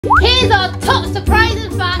Here's our top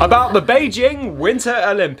surprising fact about the Beijing Winter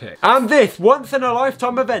Olympics. And this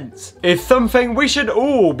once-in-a-lifetime event is something we should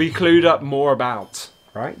all be clued up more about,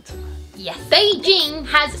 right? Yes, Beijing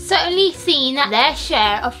has certainly seen their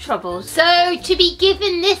share of troubles, so to be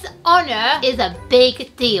given this honour is a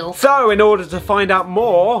big deal. So in order to find out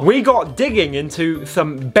more, we got digging into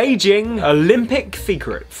some Beijing Olympic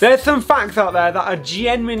secrets. There's some facts out there that are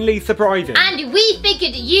genuinely surprising. And we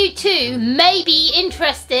figured you too may be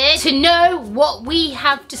interested to know what we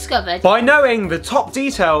have discovered. By knowing the top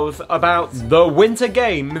details about the Winter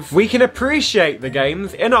Games, we can appreciate the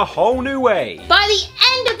Games in a whole new way. By the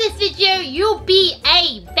end of this video, you'll be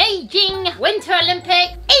a Beijing Winter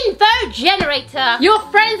Olympic info generator. Your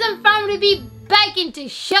friends and family will be begging to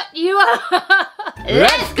shut you up.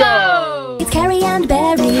 Let's go! It's Carrie and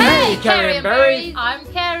Barry. Hey, Carrie and Barry. I'm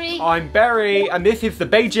Carrie. I'm Barry, and this is the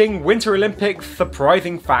Beijing Winter Olympics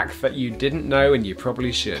surprising facts that you didn't know and you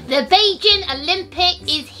probably should. The Beijing Olympics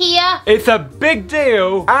is here. It's a big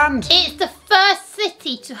deal, and It's the first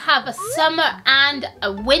city to have a summer and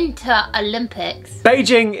a winter Olympics.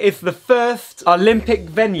 Beijing is the first Olympic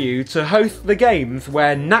venue to host the Games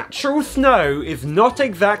where natural snow is not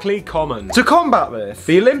exactly common. To combat this,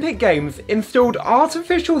 the Olympic Games installed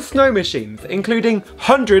artificial snow machines, including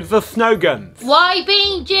hundreds of snow guns. Why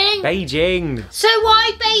Beijing? Beijing. So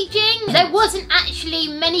why Beijing? There wasn't actually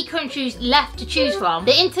many countries left to choose from.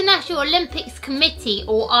 The International Olympics Committee,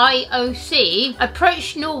 or IOC,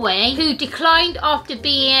 approached Norway, who declined after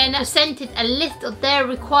being presented a list of their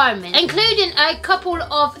requirements, including a couple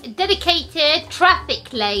of dedicated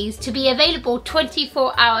traffic lanes to be available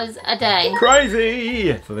 24 hours a day.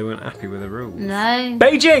 Crazy! So they weren't happy with the rules. No.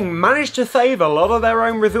 Beijing managed to save a lot of their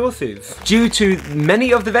own resources due to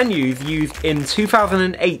many of the venues used in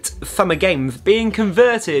 2008 Summer Games being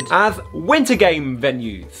converted as Winter Game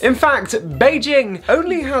venues. In fact, Beijing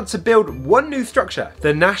only had to build one new structure,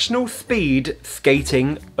 the National Speed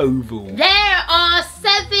Skating Oval. There are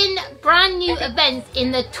 7 brand new events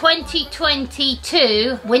in the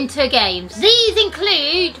 2022 Winter Games. These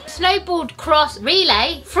include snowboard cross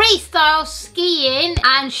relay, freestyle skiing,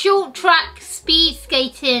 and short track speed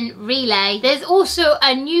skating relay. There's also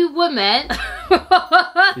a new woman.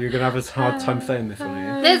 You're gonna have a hard time saying this one,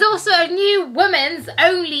 are you? There's also a new women's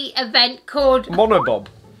only event called Monobob.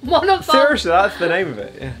 Monobob. Seriously, that's the name of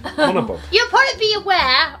it, yeah. Monobob. You'll probably be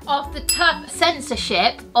aware of the tough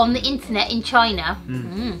censorship on the internet in China.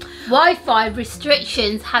 Wi-Fi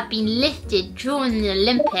restrictions have been lifted during the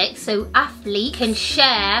Olympics so athletes can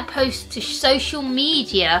share posts to social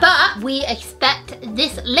media. But we expect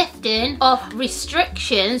this lifting of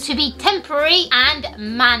restrictions to be temporary and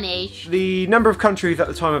managed. The number of countries at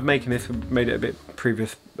the time of making this made it a bit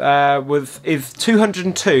previous. Is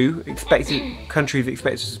 202 countries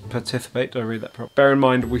expected to participate. Did I read that properly? Bear in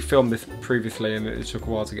mind we filmed this previously and it took a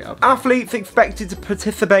while to get up. Athletes expected to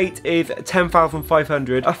participate is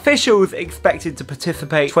 10,500. Officials expected to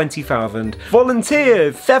participate 20,000.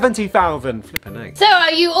 Volunteers 70,000. Flippin' egg. So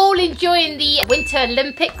are you all enjoying the Winter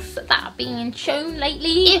Olympics that are being shown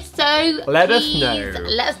lately? If so, let us please know.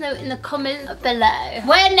 let us know in the comments below.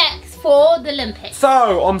 Where next for the Olympics?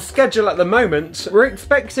 So, on schedule at the moment, we're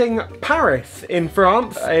expecting Paris in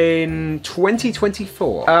France in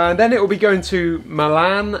 2024. And then it will be going to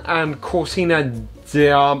Milan and Cortina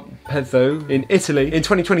d'Ampezzo in Italy in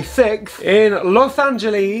 2026, in Los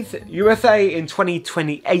Angeles, USA in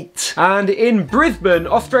 2028, and in Brisbane,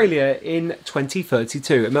 Australia in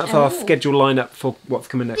 2032. And that's our schedule lineup for what's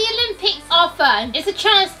coming next. The Olympics are fun. It's a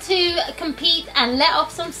chance to compete and let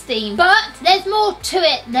off some steam. But there's more to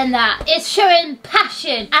it than that. It's showing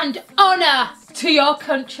passion and honour to your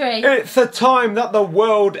country. It's a time that the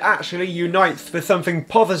world actually unites for something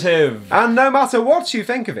positive. And no matter what you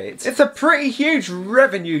think of it, it's a pretty huge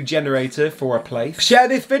revenue generator for a place. Share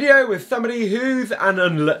this video with somebody who's an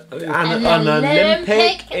Olympic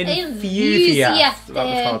enthusiast. That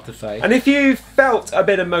was hard to say. And if you felt a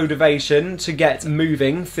bit of motivation to get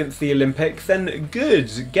moving since the Olympics, then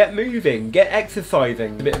good. Get moving, get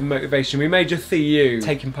exercising. A bit of motivation. We may just see you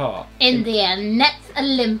taking part in the next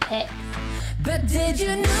Olympics. But did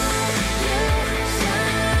you know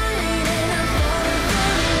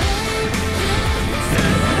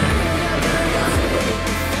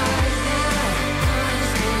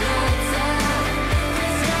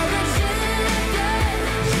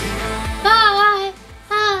Bye.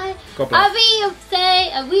 God bless.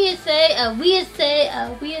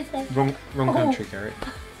 Wrong country, Garrett.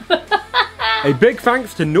 A big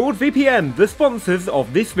thanks to NordVPN, the sponsors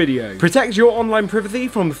of this video. Protect your online privacy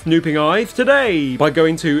from snooping eyes today by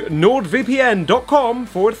going to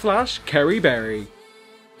nordvpn.com/Kerryberry.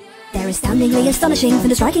 They're astoundingly astonishing,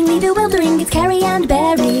 strikingly bewildering. It's Carrie and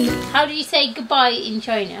Barry. How do you say goodbye in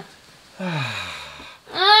China?